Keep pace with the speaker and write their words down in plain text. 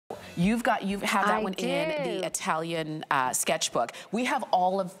You have that one in the Italian sketchbook. We have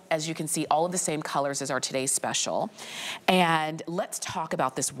all of, as you can see, all of the same colors as our today's special. And let's talk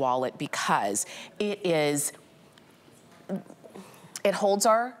about this wallet because it holds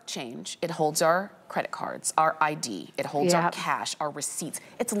our change, it holds our credit cards, our ID, it holds our cash, our receipts.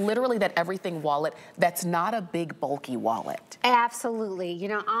 It's literally that everything wallet that's not a big bulky wallet. Absolutely. You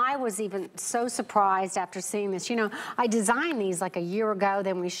know, I was even so surprised after seeing this. You know, I designed these like a year ago,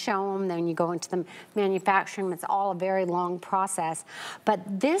 then we show them, then you go into the manufacturing. It's all a very long process. But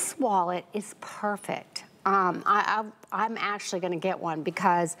this wallet is perfect. I'm actually going to get one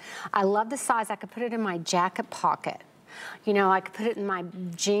because I love the size. I could put it in my jacket pocket. You know, I could put it in my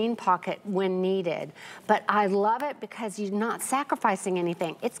jean pocket when needed. But I love it because you're not sacrificing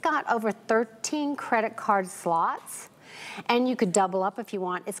anything. It's got over 13 credit card slots. And you could double up if you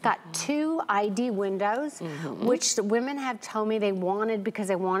want. It's got 2 ID windows, which the women have told me they wanted because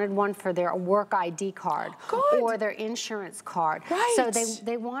they wanted one for their work ID card or their insurance card. Right. So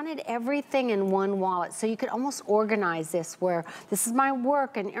they wanted everything in one wallet. So you could almost organize this where this is my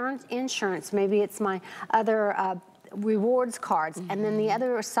work and insurance. Maybe it's my other rewards cards, and then the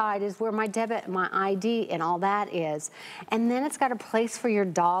other side is where my debit, my ID, and all that is. And then it's got a place for your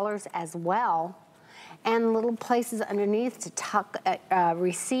dollars as well, and little places underneath to tuck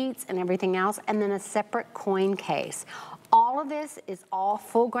receipts and everything else, and then a separate coin case. All of this is all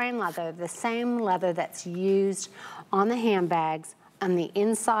full grain leather, the same leather that's used on the handbags, on the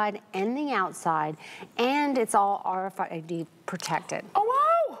inside and the outside, and it's all RFID protected. Oh, wow.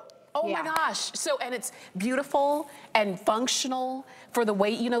 Oh my gosh. So, and it's beautiful and functional for the way,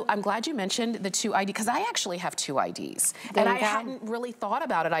 you know, I'm glad you mentioned the 2 ID, because I actually have 2 IDs. And I hadn't really thought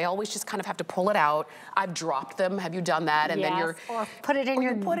about it. I always just kind of have to pull it out. I've dropped them. Have you done that? And then you're... Or put it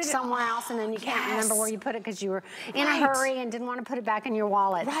in somewhere else, and then you can't remember where you put it because you were in a hurry and didn't want to put it back in your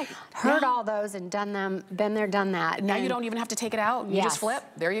wallet. Right. Heard all those and done them, been there, done that. Now you don't even have to take it out. You just flip.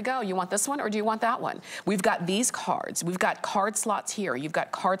 There you go. You want this one or do you want that one? We've got these cards. We've got card slots here. You've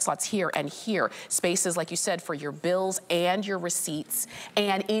got card slots here and here. Spaces, like you said, for your bills and your receipts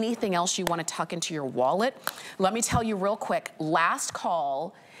and anything else you want to tuck into your wallet. Let me tell you real quick, last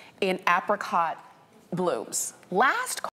call in apricot blooms. Last call.